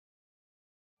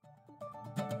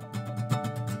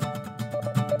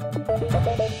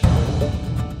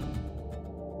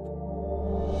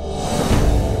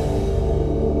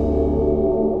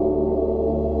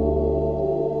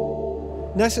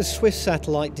NASA's Swift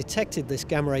satellite detected this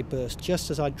gamma ray burst just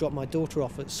as I dropped my daughter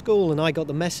off at school, and I got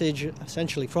the message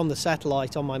essentially from the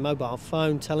satellite on my mobile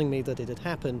phone telling me that it had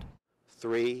happened.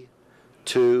 3,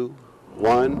 2,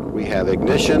 1, we have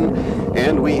ignition,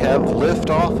 and we have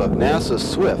liftoff of NASA's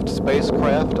Swift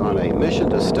spacecraft on a mission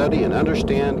to study and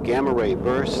understand gamma ray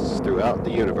bursts throughout the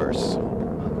universe.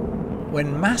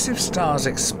 When massive stars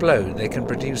explode, they can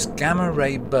produce gamma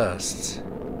ray bursts.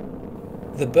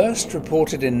 The burst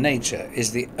reported in Nature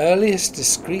is the earliest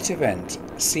discrete event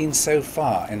seen so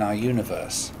far in our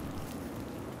universe.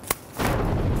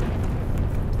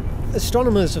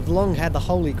 Astronomers have long had the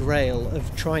holy grail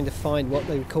of trying to find what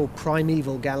they would call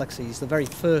primeval galaxies, the very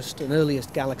first and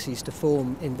earliest galaxies to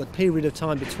form in the period of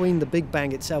time between the Big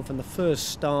Bang itself and the first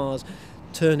stars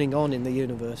turning on in the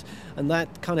universe. And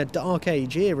that kind of dark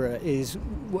age era is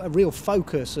a real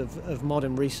focus of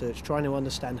modern research, trying to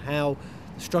understand how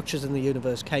structures in the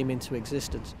universe came into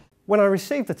existence. When I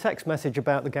received the text message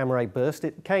about the gamma ray burst,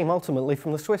 it came ultimately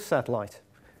from the Swift satellite.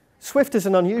 Swift is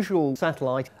an unusual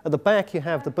satellite. At the back you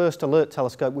have the Burst Alert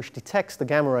Telescope, which detects the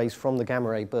gamma rays from the gamma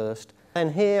ray burst.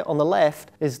 And here on the left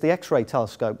is the X-ray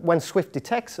telescope. When Swift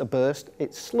detects a burst,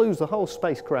 it slews the whole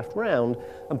spacecraft round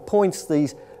and points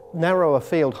these narrower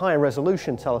field, higher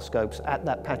resolution telescopes at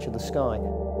that patch of the sky.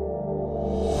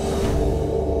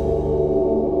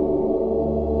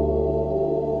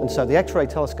 And so the X-ray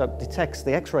telescope detects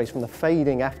the X-rays from the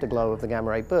fading afterglow of the gamma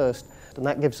ray burst, and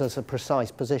that gives us a precise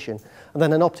position. And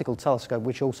then an optical telescope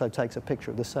which also takes a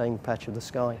picture of the same patch of the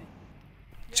sky.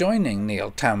 Joining Neil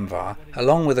Tamvar,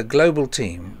 along with a global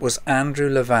team, was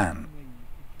Andrew Levan.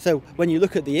 So when you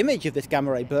look at the image of this gamma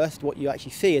ray burst, what you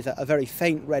actually see is a very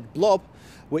faint red blob,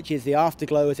 which is the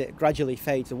afterglow as it gradually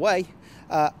fades away.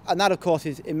 And that, of course,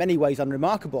 is in many ways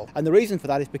unremarkable. And the reason for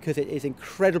that is because it is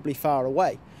incredibly far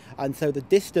away. And so the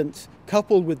distance,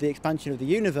 coupled with the expansion of the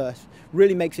universe,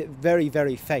 really makes it very,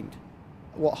 very faint.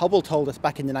 What Hubble told us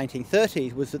back in the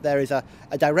 1930s was that there is a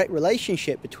direct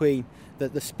relationship between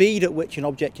the speed at which an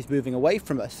object is moving away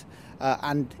from us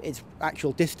and its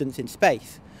actual distance in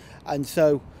space. And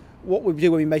so what we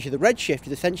do when we measure the redshift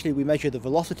is essentially we measure the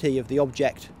velocity of the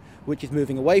object which is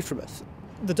moving away from us.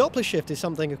 The Doppler shift is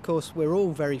something, of course, we're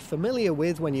all very familiar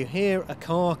with. When you hear a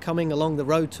car coming along the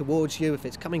road towards you, if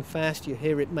it's coming fast, you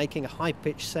hear it making a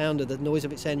high-pitched sound of the noise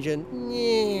of its engine.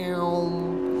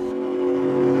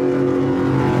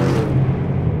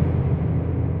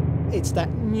 It's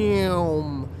that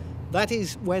meow. That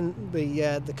is when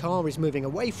the car is moving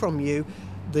away from you.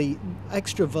 The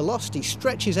extra velocity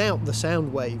stretches out the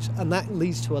sound waves, and that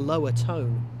leads to a lower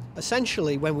tone.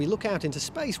 Essentially, when we look out into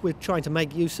space, we're trying to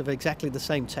make use of exactly the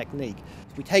same technique.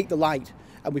 We take the light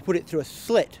and we put it through a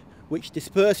slit which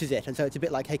disperses it, and so it's a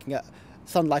bit like taking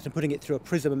sunlight and putting it through a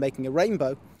prism and making a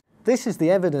rainbow. This is the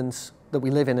evidence that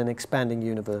we live in an expanding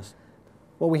universe.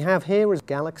 What we have here is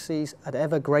galaxies at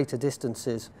ever greater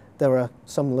distances. There are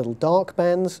some little dark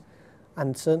bands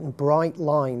and certain bright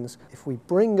lines. If we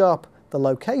bring up the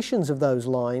locations of those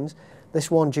lines, this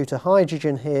one due to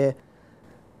hydrogen here,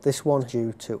 this one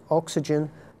due to oxygen.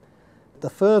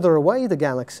 The further away the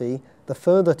galaxy, the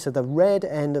further to the red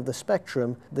end of the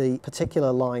spectrum the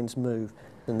particular lines move.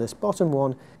 In this bottom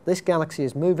one, this galaxy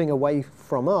is moving away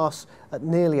from us at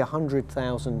nearly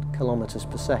 100,000 kilometers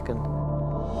per second.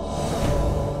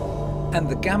 And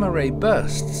the gamma ray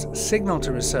bursts signal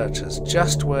to researchers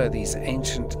just where these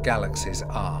ancient galaxies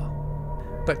are.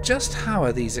 But just how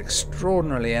are these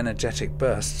extraordinarily energetic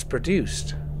bursts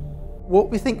produced? What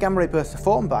we think gamma ray bursts are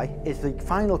formed by is the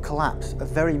final collapse of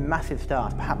very massive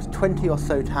stars, perhaps 20 or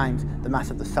so times the mass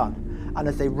of the Sun. And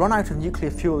as they run out of nuclear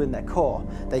fuel in their core,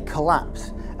 they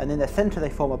collapse, and in their centre they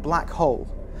form a black hole.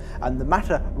 And the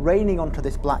matter raining onto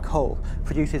this black hole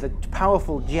produces a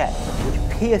powerful jet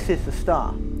which pierces the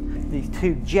star. These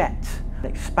two jets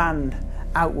expand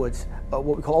outwards at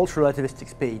what we call ultra-relativistic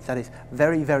speeds, that is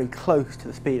very, very close to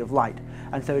the speed of light.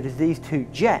 And so it is these two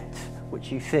jets, which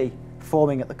you see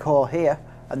forming at the core here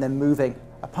and then moving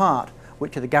apart,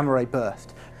 which are the gamma ray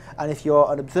burst. And if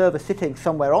you're an observer sitting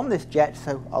somewhere on this jet,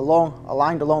 so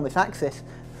aligned along this axis,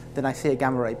 then I see a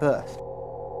gamma ray burst.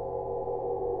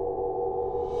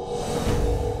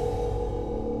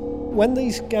 When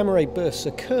these gamma ray bursts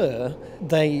occur,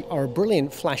 they are a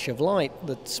brilliant flash of light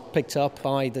that's picked up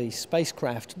by the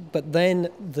spacecraft, but then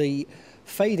the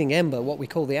fading ember, what we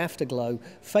call the afterglow,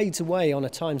 fades away on a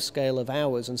time scale of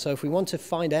hours. And so if we want to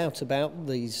find out about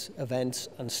these events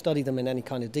and study them in any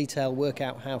kind of detail, work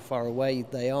out how far away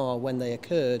they are when they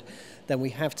occurred, then we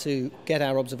have to get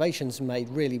our observations made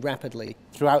really rapidly.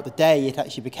 Throughout the day, it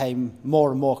actually became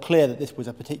more and more clear that this was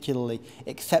a particularly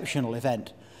exceptional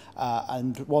event.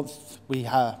 And once we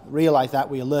realised that,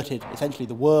 we alerted essentially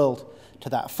the world to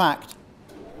that fact.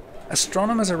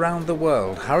 Astronomers around the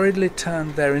world hurriedly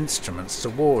turned their instruments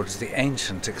towards the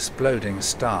ancient exploding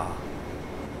star.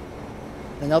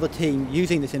 Another team,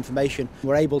 using this information,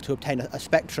 were able to obtain a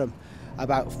spectrum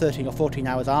about 13 or 14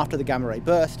 hours after the gamma ray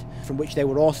burst, from which they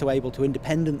were also able to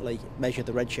independently measure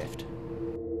the redshift.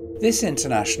 This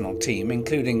international team,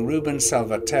 including Ruben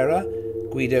Salvaterra,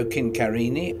 Guido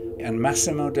Cincarini and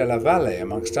Massimo della Valle,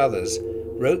 amongst others,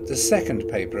 wrote the second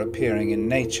paper appearing in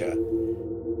Nature.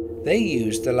 They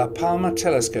used the La Palma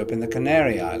telescope in the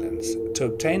Canary Islands to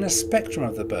obtain a spectrum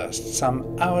of the burst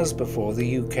some hours before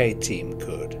the UK team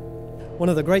could. One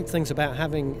of the great things about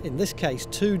having, in this case,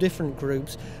 two different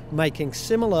groups making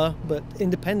similar but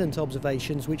independent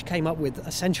observations which came up with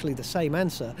essentially the same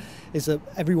answer is that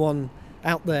everyone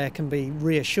out there can be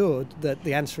reassured that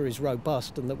the answer is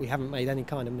robust and that we haven't made any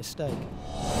kind of mistake.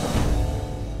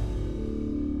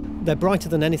 They're brighter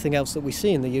than anything else that we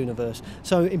see in the universe,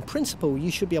 so in principle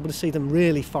you should be able to see them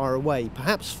really far away,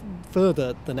 perhaps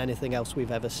further than anything else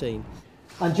we've ever seen.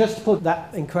 And just to put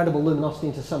that incredible luminosity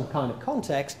into some kind of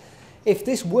context, if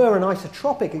this were an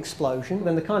isotropic explosion,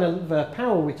 then the kind of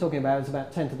power we're talking about is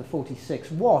about 10 to the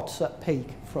 46 watts at peak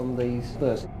from these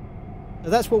bursts.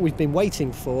 That's what we've been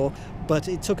waiting for, but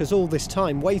it took us all this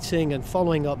time waiting and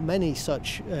following up many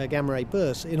such gamma ray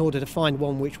bursts in order to find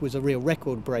one which was a real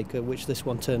record breaker, which this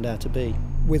one turned out to be.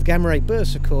 With gamma ray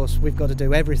bursts, of course, we've got to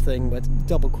do everything with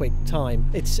double quick time.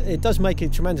 It does make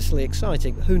it tremendously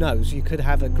exciting. Who knows, you could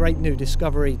have a great new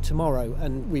discovery tomorrow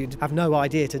and we'd have no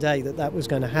idea today that that was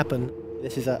going to happen.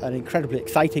 This is an incredibly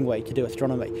exciting way to do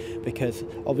astronomy, because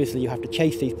obviously you have to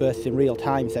chase these bursts in real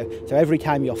time, so every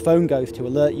time your phone goes to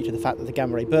alert you to the fact that the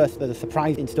gamma ray burst, there's a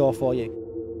surprise in store for you.